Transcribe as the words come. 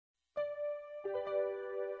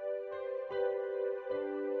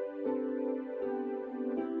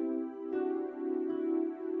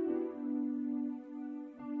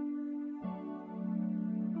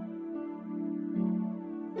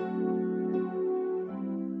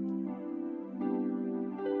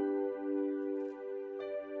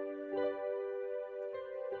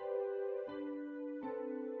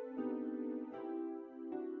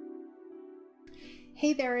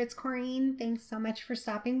Hey there, it's Corrine. Thanks so much for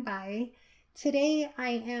stopping by. Today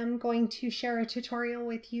I am going to share a tutorial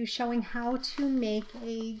with you showing how to make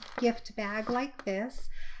a gift bag like this.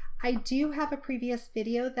 I do have a previous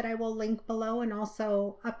video that I will link below and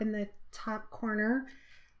also up in the top corner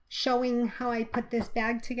showing how I put this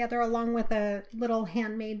bag together along with a little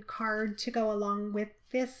handmade card to go along with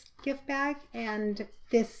this gift bag and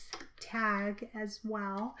this tag as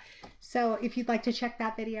well. So if you'd like to check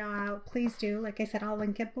that video out, please do. Like I said, I'll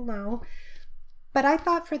link it below. But I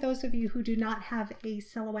thought for those of you who do not have a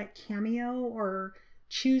Silhouette Cameo or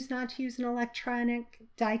choose not to use an electronic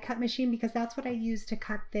die cut machine, because that's what I use to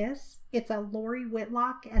cut this. It's a Lori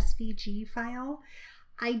Whitlock SVG file.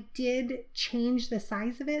 I did change the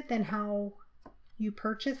size of it than how you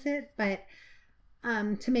purchase it, but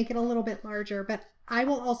to make it a little bit larger. But I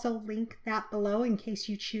will also link that below in case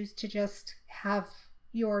you choose to just have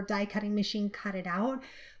your die cutting machine cut it out.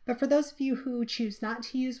 But for those of you who choose not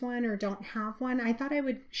to use one or don't have one, I thought I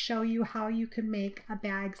would show you how you could make a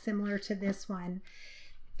bag similar to this one.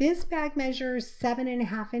 This bag measures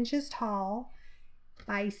 7.5 inches tall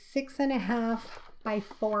by 6.5 by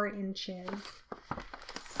 4 inches.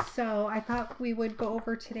 So I thought we would go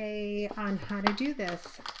over today on how to do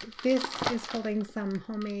this. This is holding some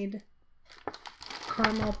homemade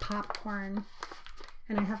caramel popcorn,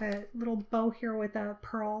 and I have a little bow here with a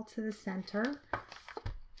pearl to the center.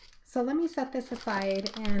 So let me set this aside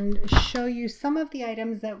and show you some of the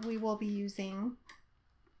items that we will be using.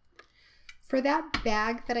 For that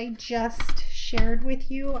bag that I just shared with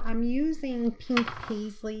you, I'm using Pink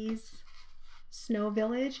Paisley's Snow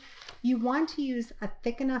Village. You want to use a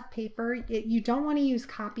thick enough paper. You don't want to use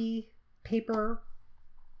copy paper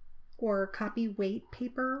or copy weight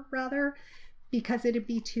paper rather, because it'd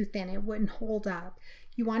be too thin. It wouldn't hold up.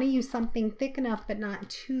 You want to use something thick enough but not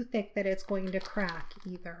too thick that it's going to crack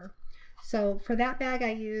either. So for that bag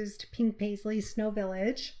I used Pink Paisley's Snow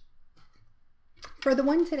Village. For the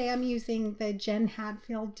one today I'm using the Jen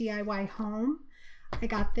Hadfield DIY Home. I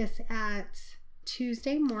got this at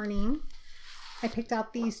Tuesday morning. I picked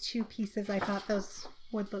out these two pieces. I thought those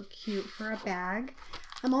would look cute for a bag.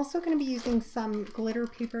 I'm also going to be using some glitter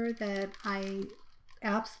paper that I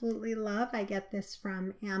absolutely love. I get this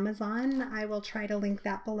from Amazon. I will try to link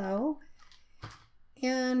that below.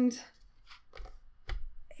 And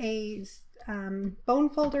a bone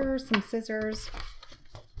folder, some scissors.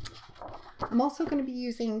 I'm also going to be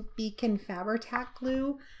using Beacon Fabri-Tac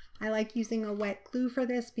glue. I like using a wet glue for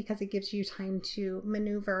this because it gives you time to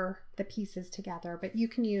maneuver the pieces together, but you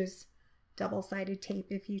can use double-sided tape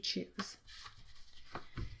if you choose.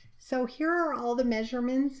 So here are all the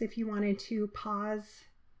measurements if you wanted to pause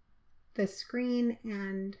the screen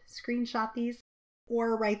and screenshot these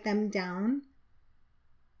or write them down.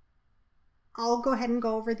 I'll go ahead and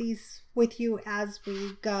go over these with you as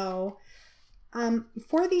we go.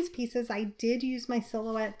 For these pieces, I did use my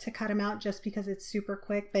Silhouette to cut them out just because it's super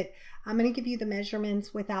quick, but I'm going to give you the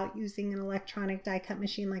measurements without using an electronic die cut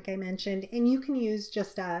machine like I mentioned, and you can use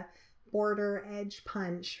just a border edge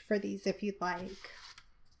punch for these if you'd like.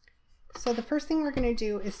 So the first thing we're going to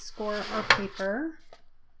do is score our paper.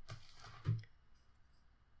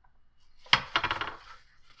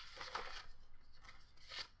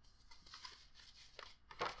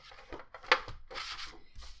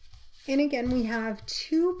 And again, we have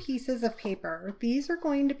two pieces of paper. These are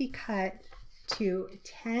going to be cut to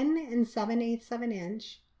 10 7/8 of an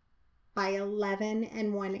inch by 11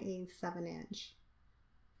 1/8 of an inch.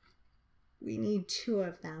 We need two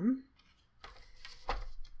of them.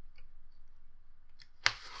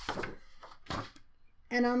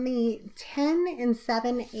 And on the 10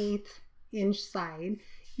 7/8 inch side,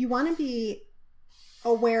 you want to be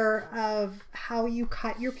aware of how you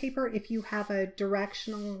cut your paper. If you have a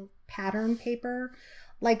directional pattern paper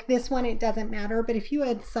like this one, it doesn't matter, but if you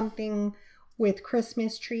had something with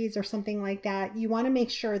Christmas trees or something like that, you want to make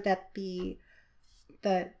sure that the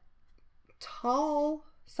tall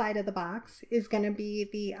side of the box is going to be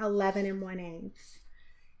the 11 1/8,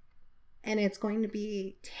 and it's going to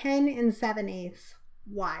be 10 7/8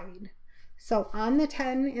 wide. So on the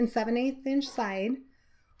 10 7/8 inch side,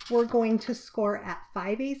 we're going to score at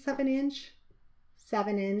 5/8 of an inch,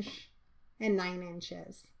 7 inch, and 9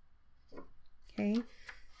 inches. Okay,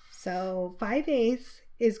 so 5/8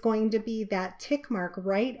 is going to be that tick mark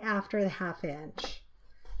right after the 1/2 inch.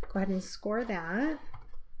 Go ahead and score that.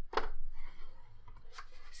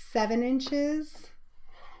 7 inches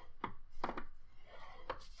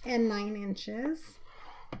and 9 inches.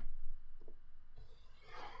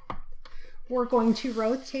 We're going to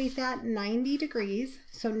rotate that 90 degrees.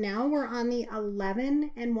 So now we're on the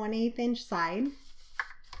 11 1/8 inch side.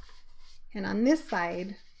 And on this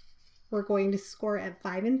side, we're going to score at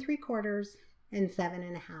 5 3/4 and 7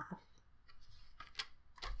 1/2.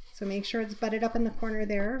 So make sure it's butted up in the corner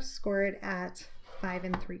there. Score it at 5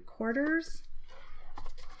 3/4,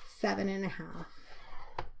 7 1/2.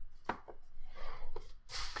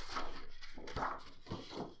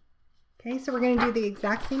 Okay, so we're going to do the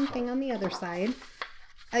exact same thing on the other side.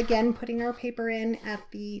 Again, putting our paper in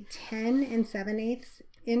at the 10 7/8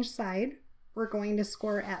 inch side, we're going to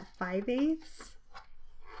score at 5/8,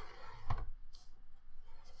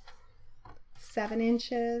 7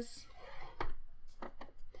 inches,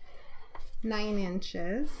 9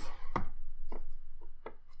 inches,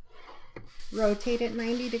 rotate it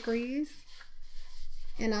 90 degrees,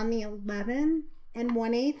 and on the 11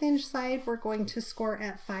 1/8 inch side, we're going to score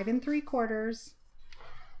at 5 3/4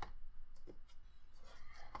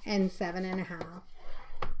 and 7 1/2.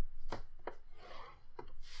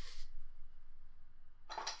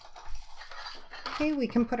 Okay, we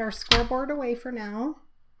can put our scoreboard away for now.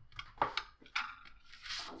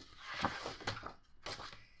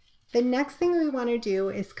 The next thing we want to do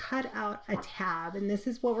is cut out a tab, and this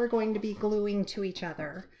is what we're going to be gluing to each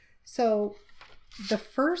other. So the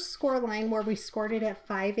first score line where we scored it at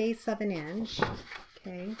 5/8 7 inch,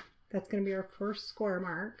 okay, that's going to be our first score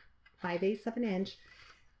mark, 5/8 7 inch.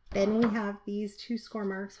 Then we have these two score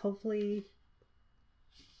marks. Hopefully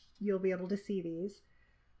you'll be able to see these.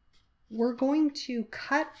 We're going to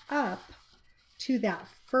cut up to that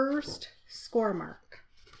first score mark,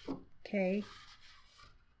 okay?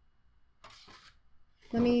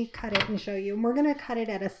 Let me cut it and show you. And we're going to cut it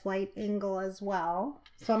at a slight angle as well.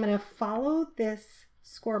 So I'm going to follow this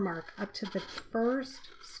score mark up to the first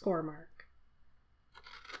score mark.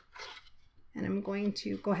 And I'm going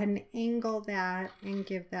to go ahead and angle that and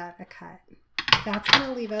give that a cut. That's going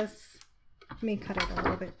to leave us, let me cut it a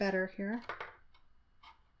little bit better here.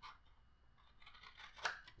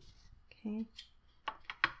 Okay.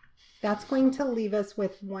 That's going to leave us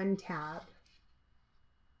with one tab.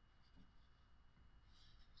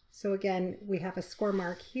 So again, we have a score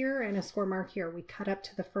mark here and a score mark here. We cut up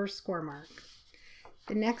to the first score mark.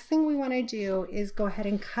 The next thing we want to do is go ahead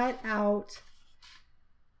and cut out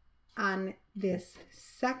on this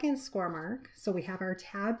second score mark. So we have our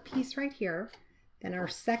tab piece right here. Then our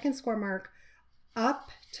second score mark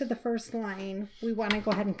up to the first line. We want to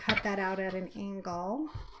go ahead and cut that out at an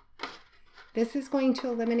angle. This is going to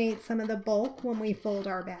eliminate some of the bulk when we fold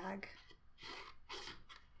our bag.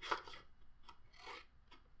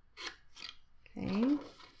 Okay.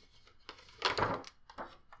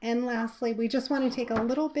 And lastly, we just want to take a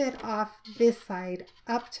little bit off this side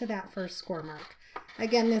up to that first score mark.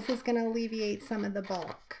 Again, this is going to alleviate some of the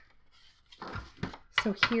bulk.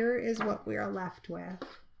 So here is what we are left with.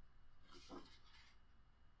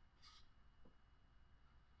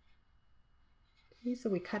 Okay, so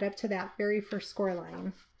we cut up to that very first score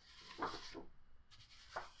line.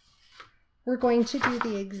 We're going to do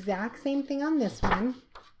the exact same thing on this one.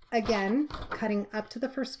 Again, cutting up to the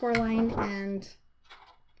first score line and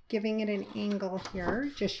giving it an angle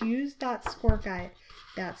here. Just use that score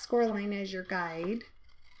line as your guide.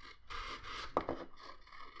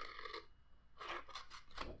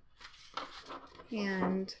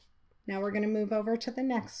 And now we're going to move over to the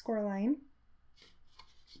next score line.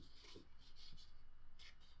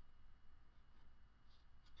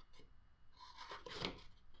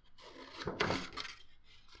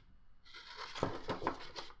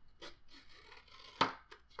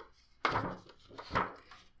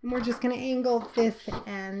 And we're just going to angle this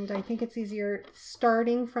end. I think it's easier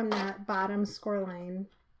starting from that bottom score line.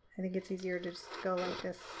 I think it's easier to just go like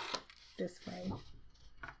this way.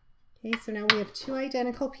 Okay, so now we have two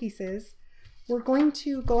identical pieces. We're going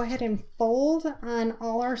to go ahead and fold on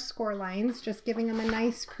all our score lines, just giving them a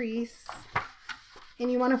nice crease.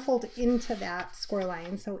 And you want to fold into that score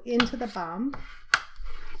line, so into the bum.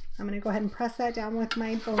 I'm going to go ahead and press that down with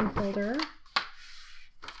my bone folder.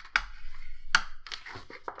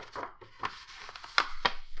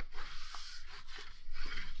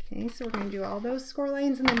 Okay, so we're going to do all those score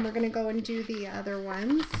lines, and then we're going to go and do the other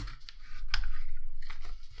ones.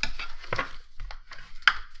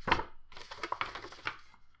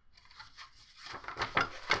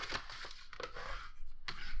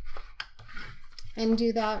 And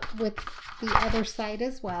do that with the other side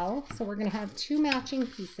as well. So we're going to have two matching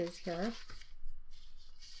pieces here.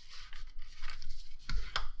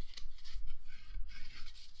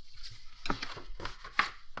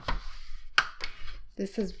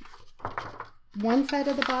 This is one side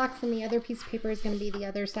of the box, and the other piece of paper is going to be the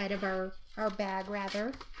other side of our bag,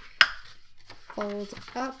 rather. Fold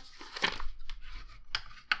up.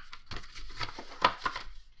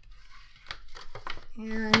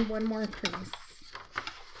 And one more crease.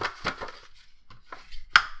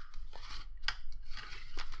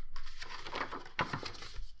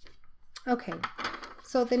 Okay,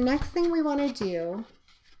 so the next thing we want to do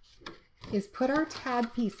is put our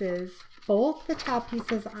tab pieces, both the tab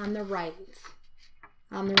pieces on the right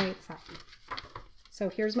side. So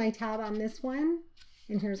here's my tab on this one,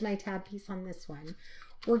 and here's my tab piece on this one.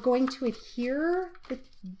 We're going to adhere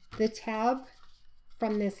the tab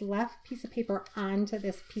from this left piece of paper onto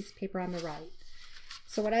this piece of paper on the right.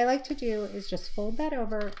 So what I like to do is just fold that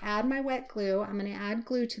over, add my wet glue. I'm going to add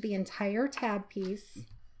glue to the entire tab piece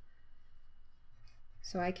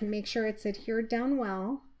so I can make sure it's adhered down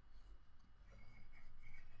well.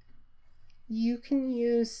 You can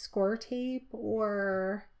use score tape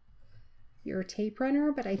or your tape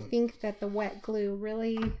runner, but I think that the wet glue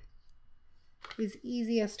really is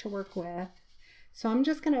easiest to work with. So I'm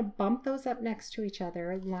just going to bump those up next to each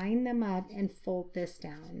other, line them up, and fold this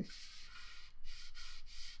down.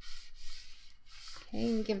 Okay,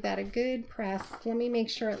 and give that a good press. Let me make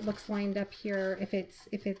sure it looks lined up here. If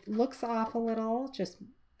it looks off a little, just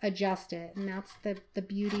adjust it, and that's the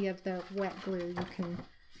beauty of the wet glue. You can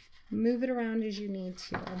move it around as you need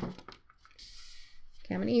to.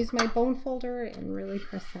 Okay, I'm going to use my bone folder and really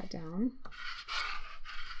press that down.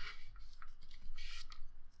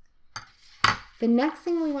 The next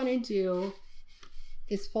thing we want to do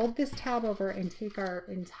is fold this tab over and take our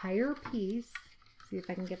entire piece. See if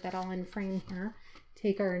I can get that all in frame here.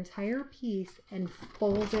 Take our entire piece and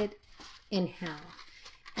fold it in half.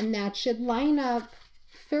 And that should line up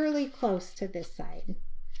fairly close to this side.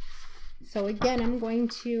 So again, I'm going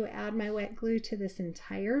to add my wet glue to this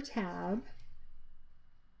entire tab.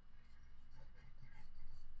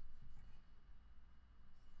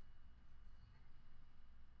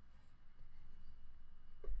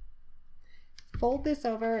 Fold this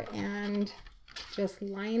over and just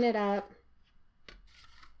line it up.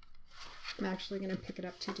 I'm actually going to pick it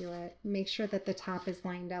up to do it. Make sure that the top is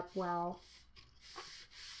lined up well.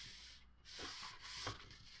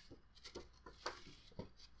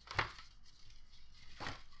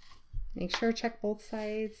 Make sure to check both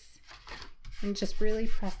sides and just really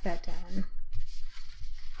press that down.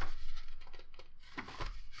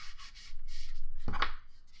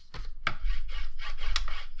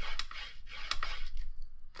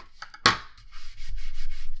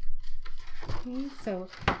 Okay, so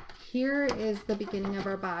here is the beginning of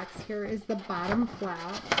our box. Here is the bottom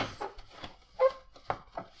flap.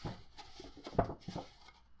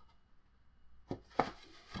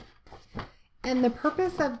 And the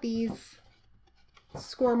purpose of these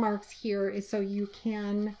score marks here is so you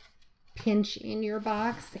can pinch in your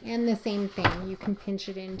box, and the same thing, you can pinch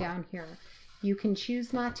it in down here. You can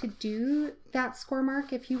choose not to do that score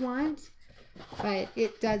mark if you want, but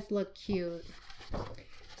it does look cute.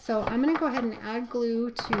 So I'm going to go ahead and add glue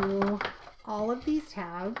to all of these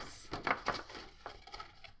tabs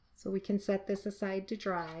so we can set this aside to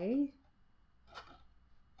dry.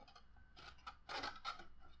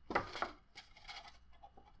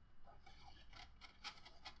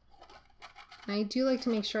 I do like to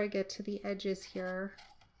make sure I get to the edges here.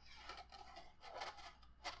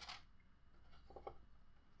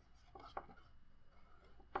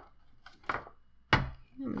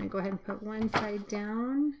 I'm going to go ahead and put one side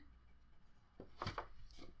down.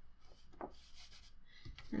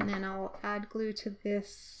 And then I'll add glue to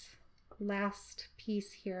this last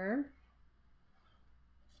piece here.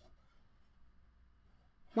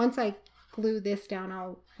 Once I glue this down,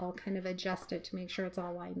 I'll kind of adjust it to make sure it's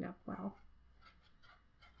all lined up well.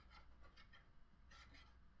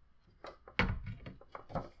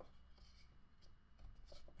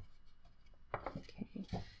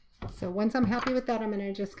 So once I'm happy with that, I'm going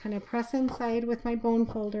to just kind of press inside with my bone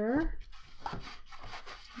folder.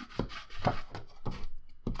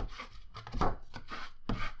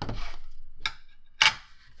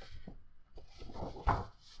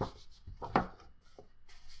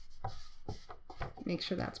 Make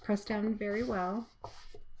sure that's pressed down very well.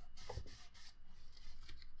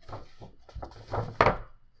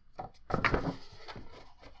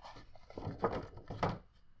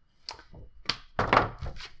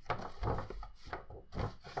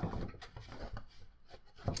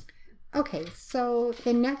 Okay, so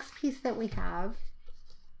the next piece that we have,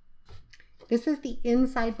 this is the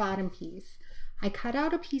inside bottom piece. I cut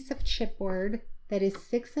out a piece of chipboard that is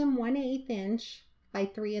 6 1/8 inch by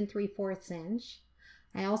 3 3/4 inch.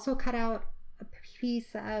 I also cut out a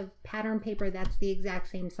piece of pattern paper that's the exact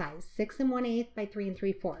same size, 6 1/8 by 3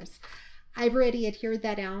 3/4. I've already adhered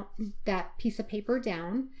that piece of paper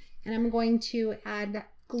down, and I'm going to add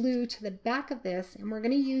glue to the back of this, and we're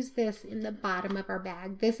going to use this in the bottom of our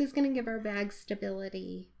bag. This is going to give our bag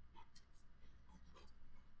stability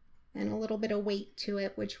and a little bit of weight to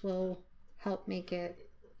it, which will help make it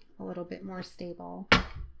a little bit more stable.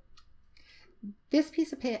 This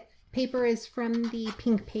piece of paper is from the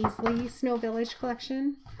Pink Paisley Snow Village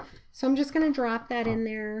collection. So I'm just going to drop that in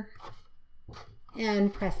there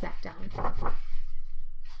and press that down.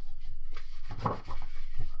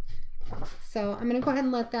 So I'm going to go ahead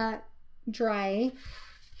and let that dry.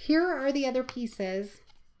 Here are the other pieces.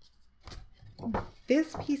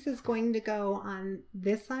 This piece is going to go on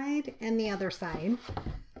this side and the other side.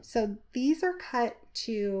 So these are cut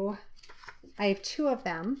to, I have 2 of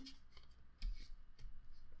them,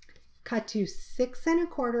 cut to 6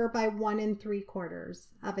 1/4 by 1 3/4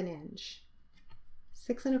 of an inch.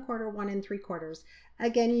 6 1/4, 1 3/4.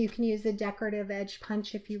 Again, you can use a decorative edge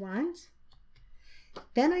punch if you want.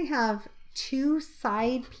 Then I have 2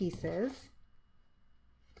 side pieces.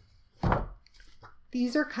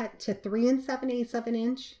 These are cut to 3 7/8 of an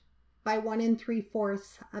inch by 1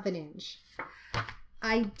 3/4 of an inch.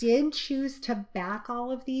 I did choose to back all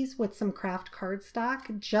of these with some craft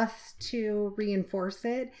cardstock just to reinforce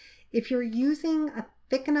it. If you're using a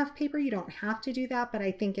thick enough paper, you don't have to do that, but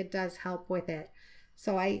I think it does help with it.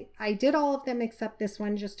 So I did all of them except this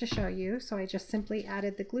one just to show you. So I just simply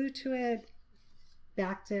added the glue to it,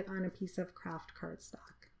 backed it on a piece of craft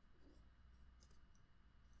cardstock.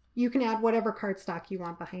 You can add whatever cardstock you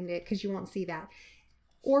want behind it because you won't see that.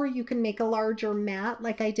 Or you can make a larger mat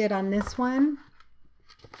like I did on this one.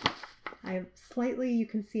 I have slightly, you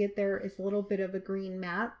can see it there is a little bit of a green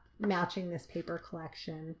mat matching this paper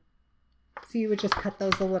collection. So you would just cut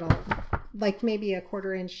those a little, like maybe a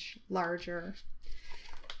 1/4 inch larger.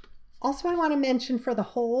 Also, I want to mention for the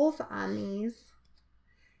holes on these,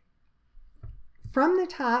 from the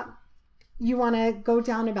top, you want to go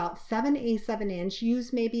down about 7/8 of an inch,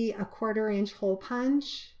 use maybe a 1/4 inch hole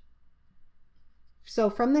punch. So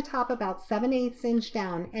from the top about 7/8 inch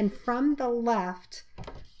down, and from the left,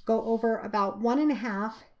 go over about 1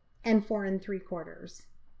 1/2 and 4 3/4.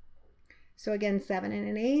 So again, 7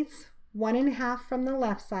 1/8, 1 1/2 from the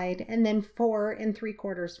left side, and then 4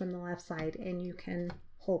 3/4 from the left side, and you can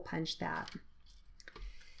hole punch that.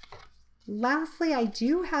 Lastly, I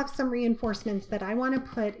do have some reinforcements that I want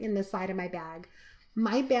to put in the side of my bag.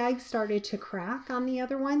 My bag started to crack on the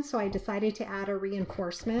other one, so I decided to add a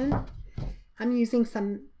reinforcement. I'm using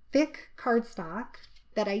some thick cardstock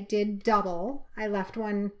that I did double. I left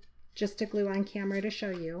one just to glue on camera to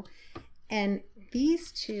show you. And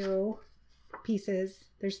these 2 pieces,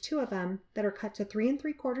 there's 2 of them that are cut to 3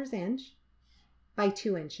 3/4 inch by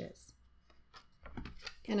 2 inches.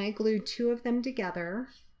 And I glued 2 of them together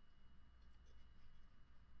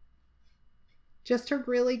just to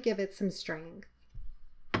really give it some strength.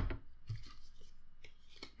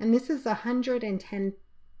 And this is 110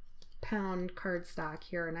 pound cardstock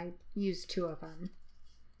here, and I used 2 of them.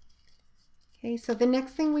 Okay, so the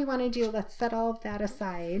next thing we want to do, let's set all of that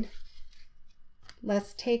aside.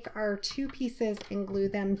 Let's take our 2 pieces and glue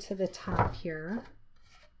them to the top here.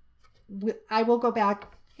 I will go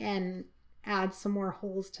back and add some more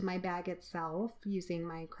holes to my bag itself using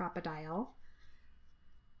my Crop-A-Dile.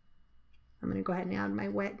 I'm going to go ahead and add my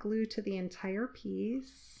wet glue to the entire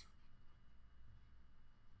piece.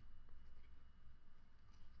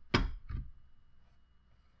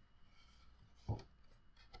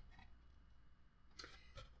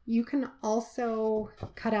 You can also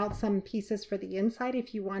cut out some pieces for the inside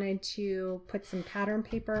if you wanted to put some pattern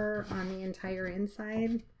paper on the entire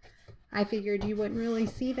inside. I figured you wouldn't really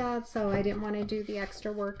see that, so I didn't want to do the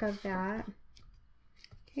extra work of that.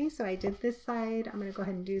 Okay, so I did this side. I'm going to go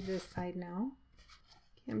ahead and do this side now.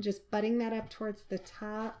 Okay, I'm just butting that up towards the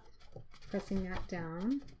top, pressing that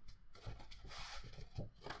down.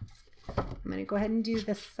 I'm going to go ahead and do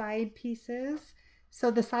the side pieces. So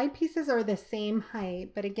the side pieces are the same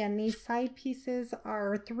height, but again, these side pieces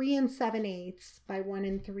are 3 7/8 by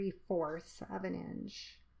 1 3/4 of an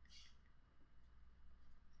inch.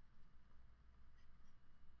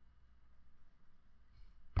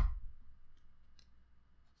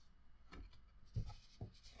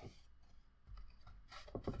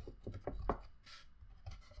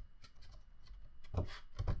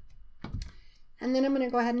 And then I'm going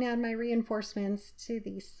to go ahead and add my reinforcements to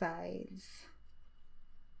these sides.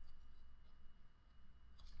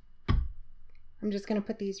 I'm just going to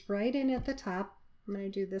put these right in at the top. I'm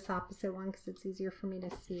going to do this opposite one because it's easier for me to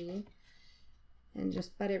see. And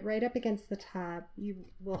just butt it right up against the top. You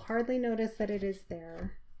will hardly notice that it is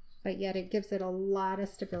there, but yet it gives it a lot of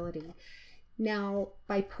stability. Now,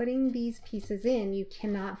 by putting these pieces in, you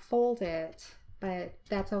cannot fold it but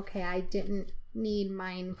that's okay. I didn't need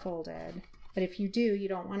mine folded. But if you do, you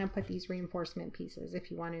don't want to put these reinforcement pieces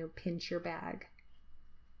if you want to pinch your bag.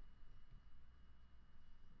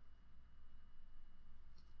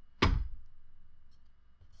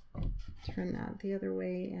 Turn that the other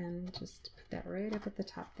way and just put that right up at the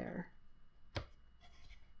top there.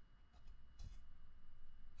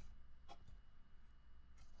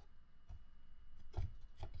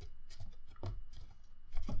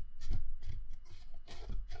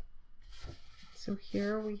 So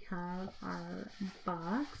here we have our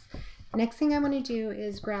box. Next thing I want to do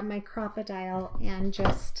is grab my crocodile and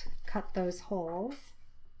just cut those holes.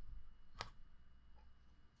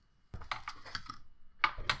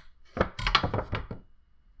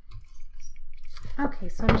 Okay,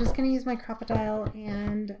 so I'm just going to use my crocodile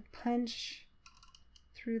and punch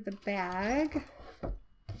through the bag.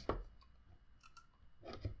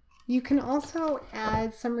 You can also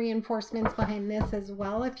add some reinforcements behind this as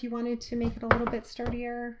well if you wanted to make it a little bit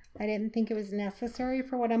sturdier. I didn't think it was necessary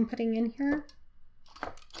for what I'm putting in here.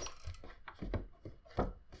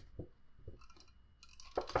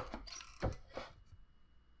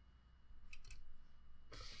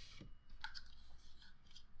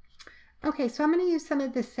 Okay, so I'm going to use some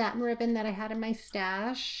of the satin ribbon that I had in my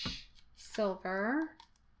stash, silver.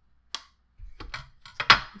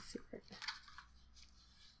 Let's see where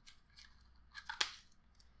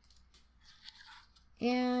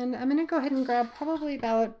and I'm going to go ahead and grab probably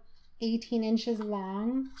about 18 inches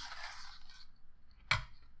long.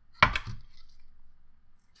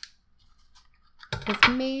 This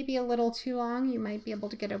may be a little too long. You might be able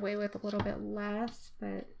to get away with a little bit less,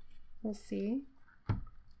 but we'll see.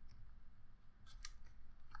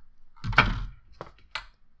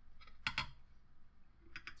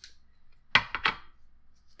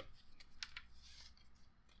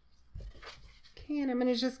 And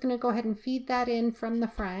I'm just going to go ahead and feed that in from the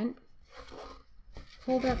front,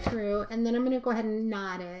 pull that through, and then I'm going to go ahead and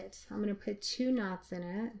knot it. I'm going to put 2 knots in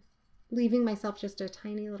it, leaving myself just a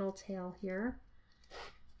tiny little tail here.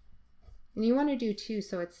 And you want to do 2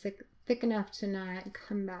 so it's thick enough to not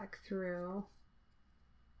come back through.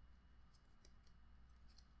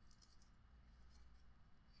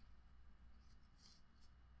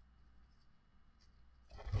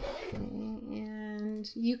 And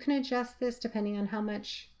you can adjust this depending on how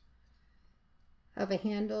much of a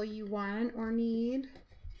handle you want or need.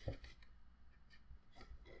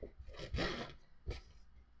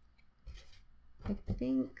 I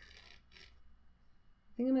think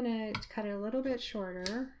I'm going to cut it a little bit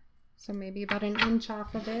shorter, so maybe about 1 inch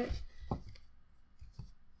off of it.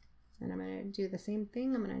 And I'm going to do the same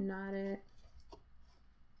thing. I'm going to knot it.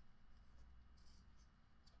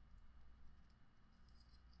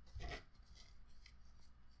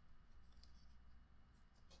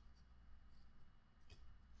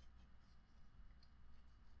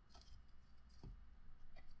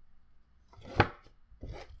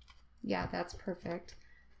 Yeah, that's perfect.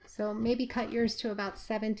 So maybe cut yours to about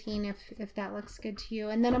 17 if that looks good to you.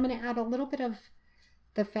 And then I'm going to add a little bit of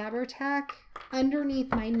the Fabri-Tac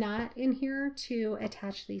underneath my knot in here to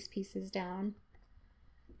attach these pieces down.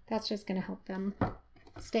 That's just going to help them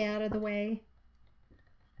stay out of the way.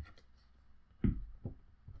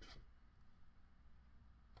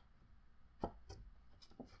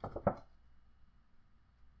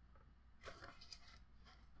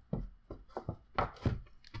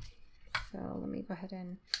 So let me go ahead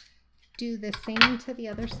and do the same to the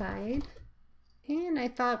other side. And I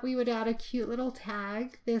thought we would add a cute little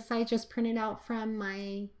tag. This I just printed out from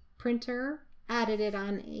my printer, added it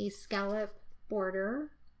on a scallop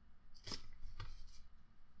border,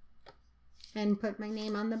 and put my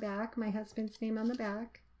name on the back, my husband's name on the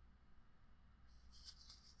back.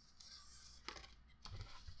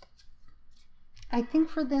 I think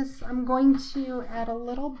for this I'm going to add a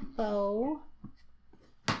little bow.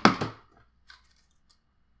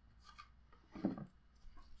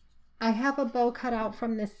 I have a bow cut out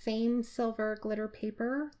from the same silver glitter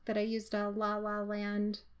paper that I used a La La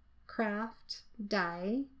Land craft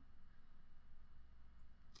die.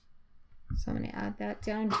 So I'm going to add that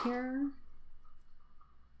down here.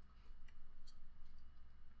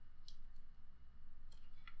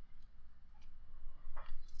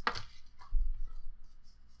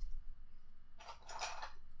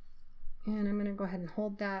 And I'm going to go ahead and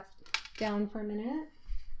hold that down for a minute.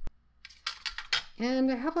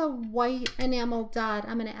 And I have a white enamel dot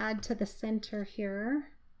I'm going to add to the center here.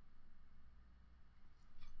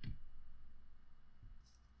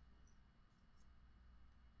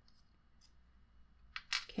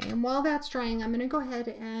 Okay, and while that's drying, I'm going to go ahead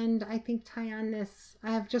and I think tie on this.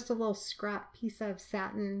 I have just a little scrap piece of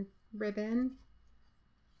satin ribbon.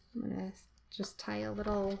 I'm going to just tie a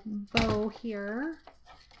little bow here.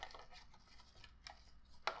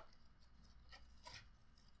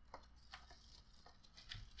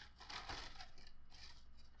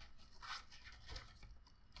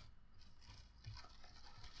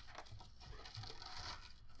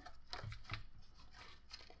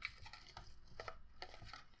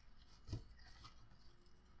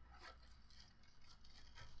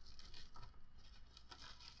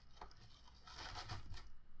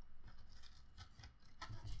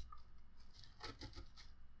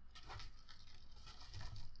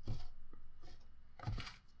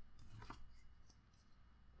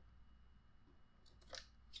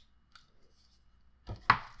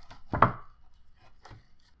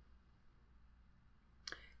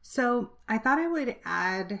 So I thought I would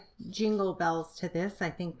add jingle bells to this. I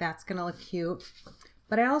think that's going to look cute.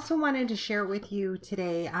 But I also wanted to share with you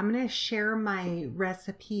today, I'm going to share my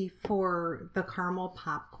recipe for the caramel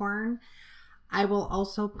popcorn. I will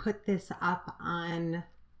also put this up on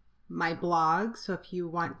my blog. So if you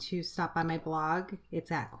want to stop by my blog,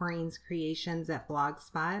 it's at CorenesCreations at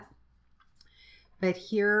Blogspot. But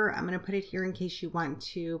here, I'm going to put it here in case you want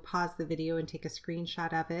to pause the video and take a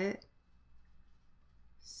screenshot of it.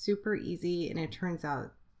 Super easy, and it turns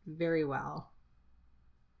out very well.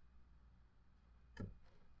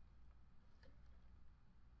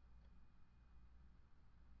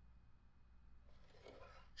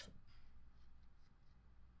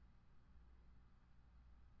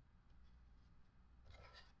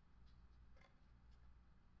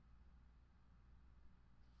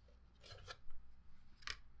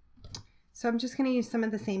 So I'm just going to use some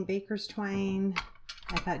of the same baker's twine.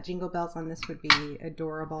 I thought jingle bells on this would be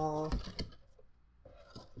adorable.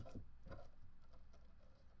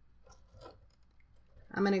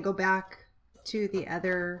 I'm going to go back to the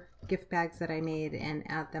other gift bags that I made and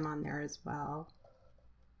add them on there as well.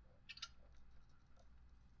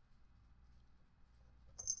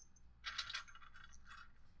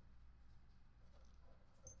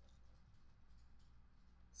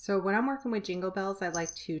 So when I'm working with jingle bells, I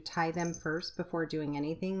like to tie them first before doing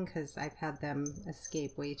anything because I've had them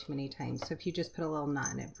escape way too many times. So if you just put a little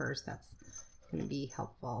knot in it first, that's going to be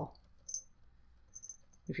helpful.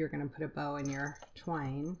 If you're going to put a bow in your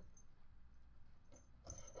twine.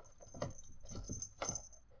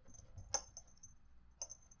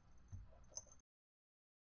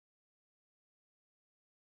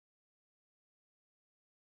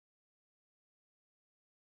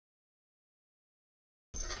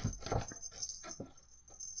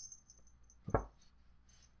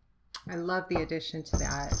 I love the addition to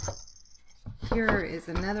that. Here is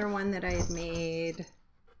another one that I had made.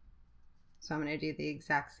 So I'm going to do the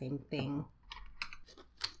exact same thing.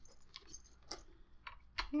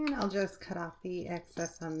 And I'll just cut off the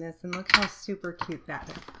excess on this, and look how super cute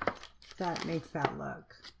that makes that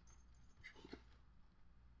look.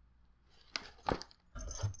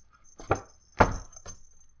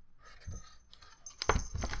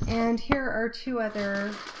 And here are two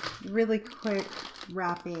other really quick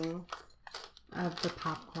wrapping of the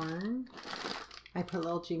popcorn. I put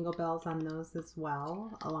little jingle bells on those as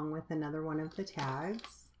well, along with another one of the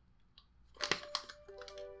tags.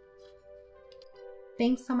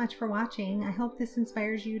 Thanks so much for watching. I hope this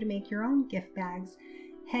inspires you to make your own gift bags.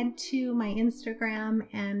 Head to my Instagram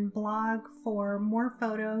and blog for more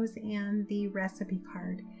photos and the recipe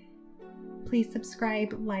card. Please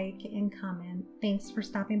subscribe, like, and comment. Thanks for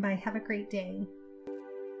stopping by. Have a great day.